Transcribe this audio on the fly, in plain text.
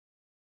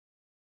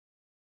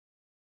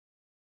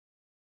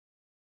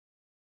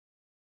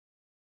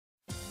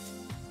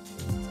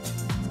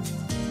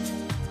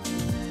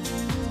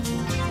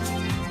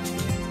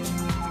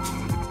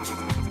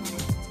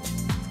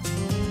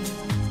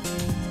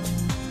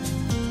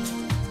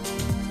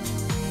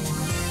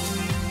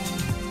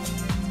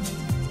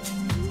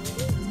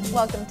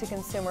Welcome to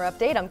Consumer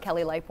Update. I'm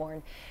Kelly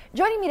Lightbourne.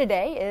 Joining me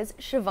today is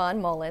Siobhan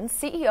Mullen,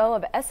 CEO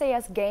of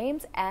SAS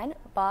Games, and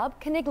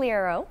Bob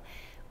Conigliaro,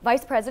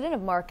 Vice President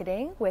of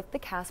Marketing with the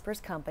Caspers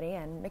company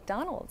and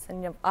McDonald's.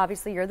 And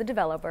obviously you're the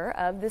developer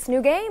of this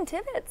new game,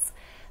 TiViTz.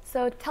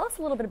 So tell us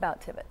a little bit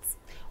about TiViTz.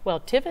 Well,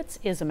 TiViTz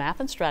is a math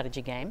and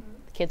strategy game.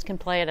 Kids can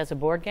play it as a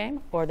board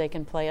game or they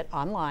can play it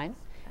online.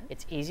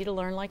 It's easy to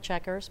learn like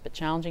checkers, but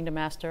challenging to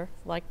master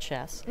like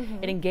chess.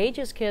 It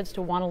engages kids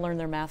to want to learn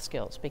their math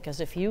skills, because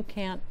if you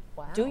can't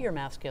do your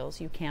math skills,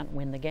 you can't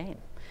win the game.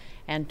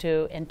 And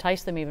to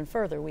entice them even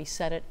further, we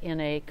set it in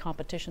a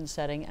competition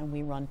setting and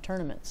we run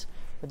tournaments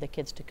for the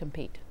kids to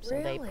compete.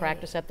 So they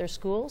practice at their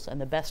schools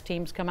and the best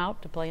teams come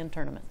out to play in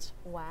tournaments.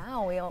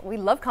 Wow, we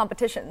love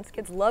competitions.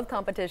 Kids love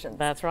competitions.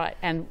 That's right.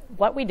 And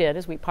what we did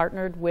is we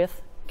partnered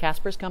with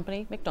Caspers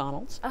company,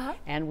 McDonald's,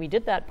 and we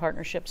did that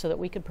partnership so that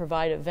we could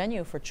provide a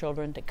venue for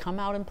children to come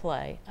out and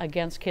play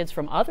against kids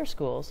from other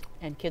schools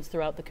and kids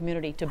throughout the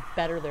community to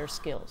better their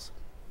skills.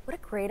 What a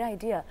great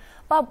idea.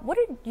 Bob, what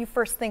did you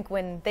first think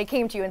when they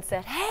came to you and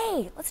said,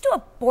 hey, let's do a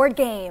board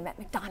game at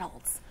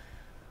McDonald's?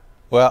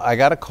 Well, I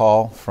got a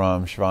call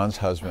from Siobhan's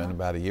husband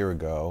about a year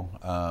ago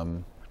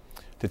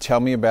to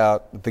tell me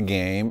about the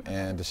game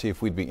and to see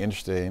if we'd be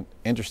interested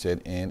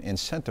in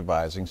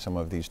incentivizing some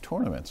of these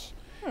tournaments.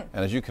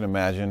 And as you can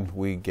imagine,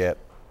 we get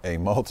a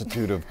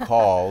multitude of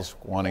calls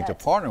wanting to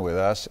partner with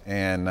us.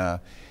 And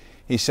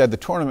he said the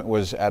tournament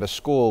was at a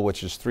school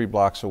which is 3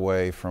 blocks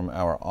away from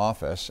our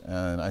office.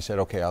 And I said,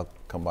 okay, I'll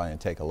come by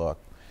and take a look.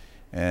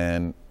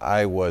 And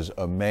I was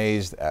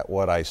amazed at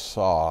what I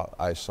saw.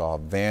 I saw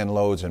van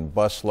loads and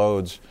bus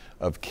loads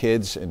of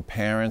kids and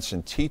parents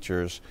and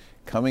teachers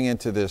coming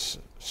into this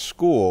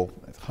school,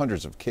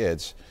 hundreds of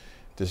kids,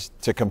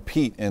 to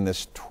compete in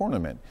this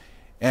tournament.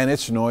 And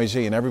it's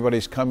noisy and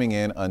everybody's coming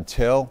in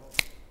until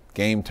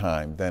game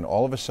time. Then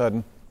all of a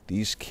sudden,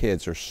 these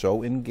kids are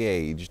so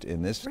engaged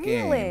in this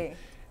game.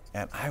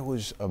 And I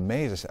was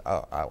amazed. I said,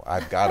 oh,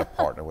 I've got to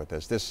partner with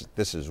this.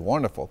 This is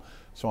wonderful.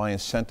 So I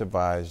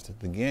incentivized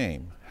the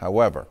game.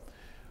 However,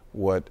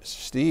 what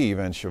Steve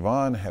and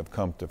Siobhan have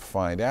come to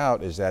find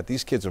out is that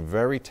these kids are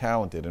very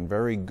talented and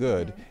very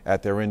good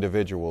at their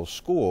individual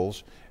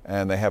schools,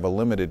 and they have a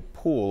limited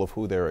pool of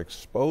who they're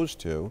exposed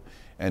to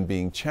and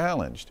being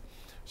challenged.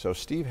 So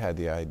Steve had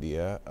the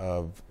idea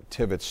of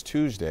TiViTz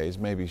Tuesdays.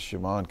 Maybe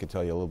Siobhan could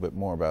tell you a little bit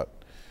more about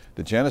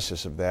the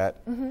genesis of that.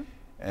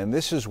 And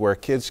this is where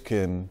kids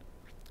can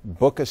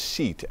book a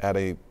seat at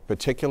a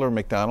particular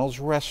McDonald's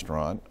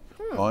restaurant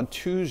on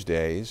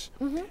Tuesdays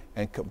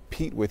and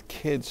compete with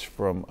kids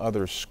from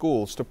other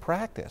schools to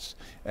practice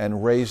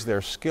and raise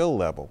their skill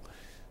level.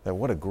 Now,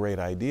 what a great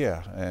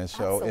idea. And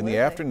so in the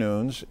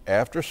afternoons,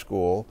 after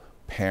school,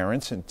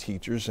 parents and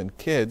teachers and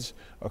kids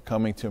are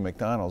coming to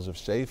McDonald's, a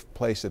safe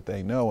place that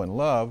they know and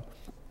love,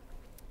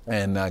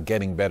 and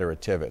getting better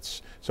at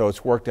TiViTz. So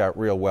it's worked out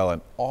real well.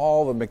 And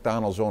all the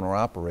McDonald's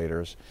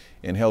owner-operators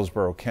in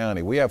Hillsborough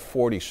County, we have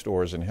 40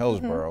 stores in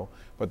Hillsborough,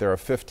 but there are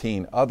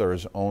 15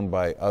 others owned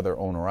by other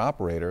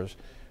owner-operators.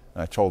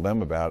 And I told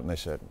them about it, and they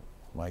said,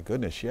 my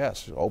goodness,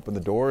 yes, open the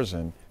doors,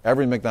 and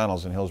every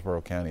McDonald's in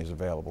Hillsborough County is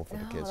available for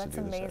the kids to do this.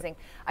 That's amazing.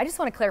 I just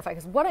want to clarify,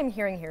 because what I'm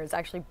hearing here is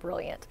actually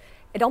brilliant.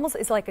 It almost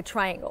is like a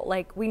triangle.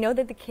 Like, we know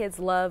that the kids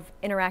love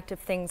interactive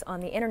things on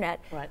the internet.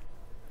 Right.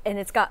 And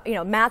it's got,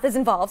 math is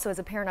involved, so as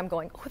a parent I'm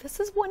going, oh, this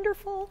is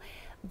wonderful.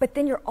 But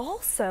then you're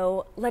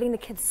also letting the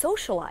kids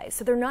socialize,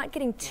 so they're not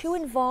getting too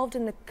involved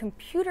in the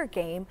computer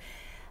game.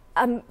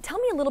 Tell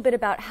me a little bit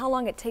about how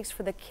long it takes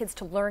for the kids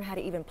to learn how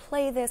to even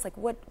play this. Like,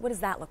 what does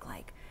that look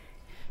like?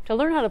 To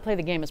learn how to play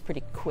the game is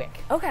pretty quick.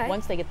 Okay.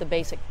 Once they get the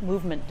basic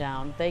movement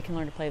down, they can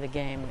learn to play the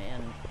game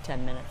in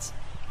 10 minutes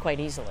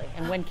quite easily.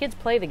 And when kids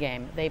play the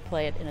game, they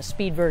play it in a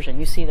speed version.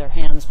 You see their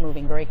hands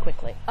moving very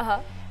quickly.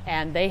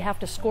 And they have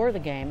to score the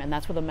game, and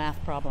that's where the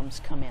math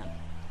problems come in.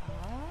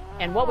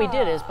 And what we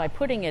did is, by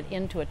putting it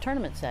into a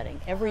tournament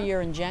setting, every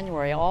year in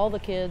January, all the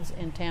kids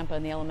in Tampa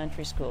in the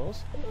elementary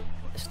schools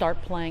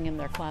start playing in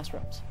their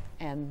classrooms.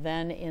 And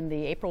then in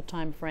the April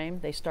time frame,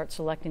 they start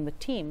selecting the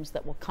teams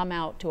that will come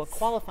out to a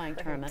qualifying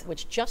tournament,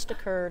 which just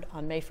occurred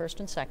on May 1st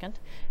and 2nd,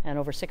 and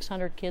over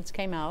 600 kids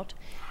came out.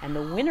 And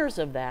the winners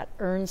of that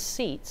earn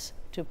seats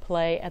to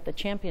play at the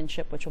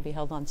championship, which will be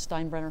held on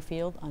Steinbrenner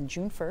Field on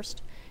June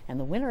 1st. And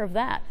the winner of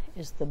that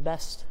is the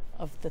best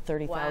of the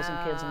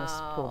 30,000 kids in the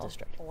school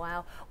district.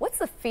 Wow. What's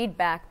the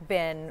feedback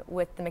been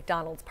with the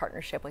McDonald's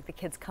partnership, like the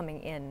kids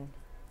coming in?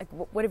 Like,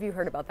 what have you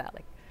heard about that?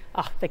 Like,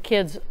 the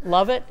kids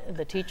love it,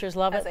 the teachers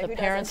love it, the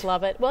parents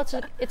love it. Well,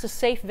 it's a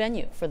safe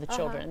venue for the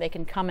children. They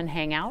can come and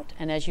hang out,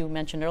 and as you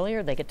mentioned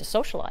earlier, they get to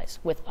socialize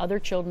with other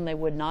children they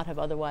would not have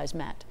otherwise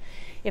met.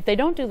 If they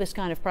don't do this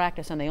kind of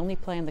practice and they only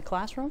play in the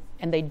classroom,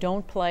 and they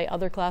don't play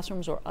other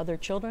classrooms or other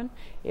children,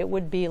 it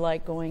would be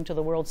like going to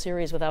the World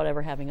Series without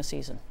ever having a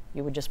season.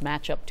 You would just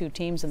match up 2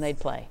 teams and they'd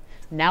play.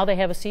 Now they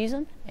have a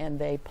season, and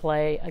they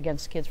play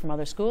against kids from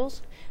other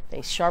schools.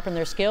 They sharpen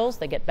their skills,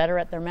 they get better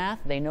at their math,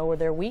 they know where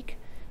they're weak.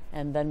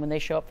 And then when they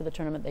show up for the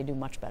tournament, they do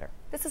much better.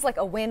 This is like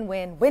a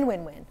win-win,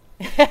 win-win-win.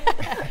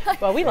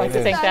 Well, we like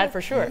to think that for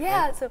sure.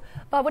 Yeah, so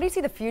Bob, what do you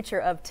see the future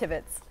of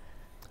TiViTz?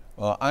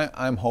 Well,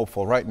 I'm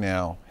hopeful. Right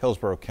now,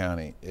 Hillsborough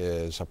County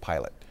is a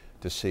pilot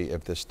to see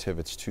if this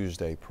TiViTz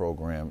Tuesday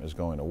program is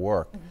going to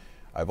work.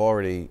 I've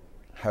already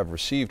have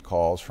received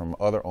calls from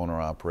other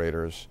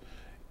owner-operators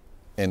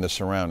in the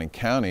surrounding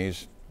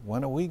counties.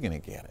 When are we going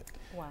to get it?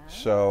 Wow.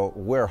 So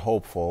we're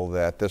hopeful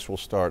that this will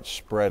start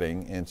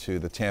spreading into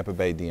the Tampa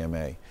Bay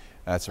DMA.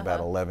 That's about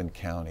 11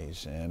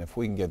 counties, and if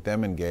we can get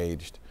them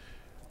engaged,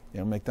 you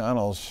know,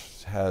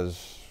 McDonald's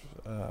has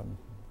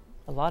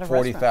a lot of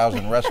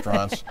 40,000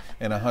 restaurants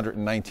in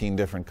 119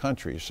 different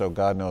countries, so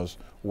God knows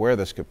where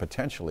this could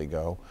potentially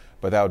go,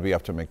 but that would be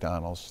up to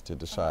McDonald's to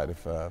decide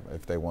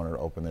if they wanted to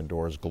open their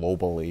doors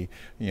globally,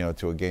 you know,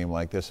 to a game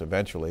like this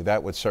eventually.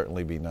 That would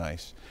certainly be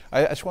nice.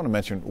 I just want to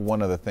mention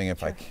one other thing,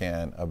 if I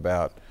can,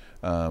 about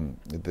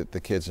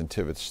the kids in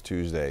TiViTz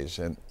Tuesdays.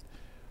 And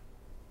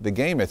the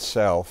game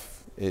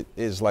itself, it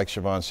is, like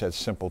Siobhan said,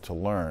 simple to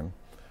learn,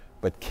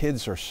 but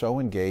kids are so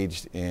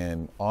engaged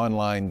in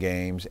online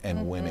games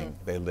and winning.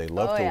 They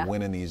love to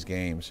win in these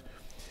games.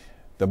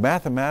 The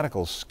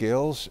mathematical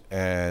skills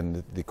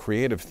and the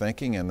creative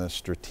thinking and the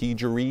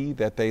strategery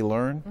that they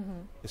learn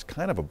is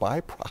kind of a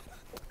byproduct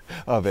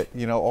of it.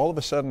 You know, all of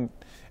a sudden,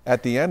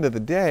 at the end of the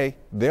day,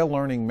 they're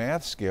learning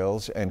math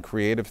skills and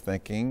creative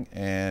thinking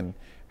and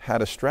how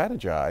to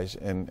strategize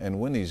and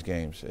win these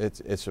games.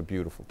 It's a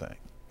beautiful thing.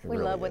 We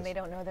love when they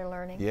don't know they're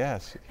learning.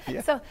 Yes.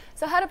 Yeah.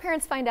 So how do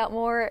parents find out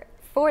more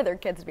for their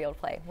kids to be able to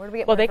play? Where do we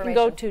get Well, more they can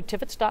go to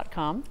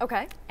TiViTz.com.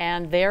 Okay.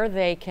 And there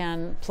they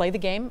can play the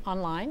game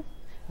online.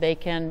 They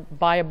can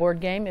buy a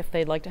board game if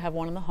they'd like to have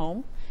one in the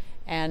home.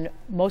 And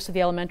most of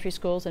the elementary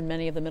schools and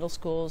many of the middle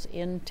schools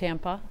in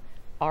Tampa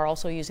are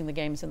also using the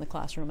games in the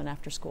classroom and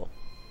after school.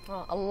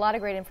 Well, a lot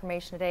of great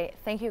information today.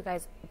 Thank you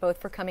guys both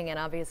for coming in,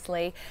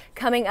 obviously.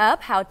 Coming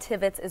up, how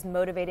TiViTz is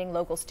motivating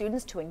local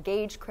students to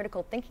engage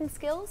critical thinking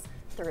skills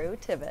through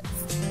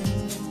TiViTz.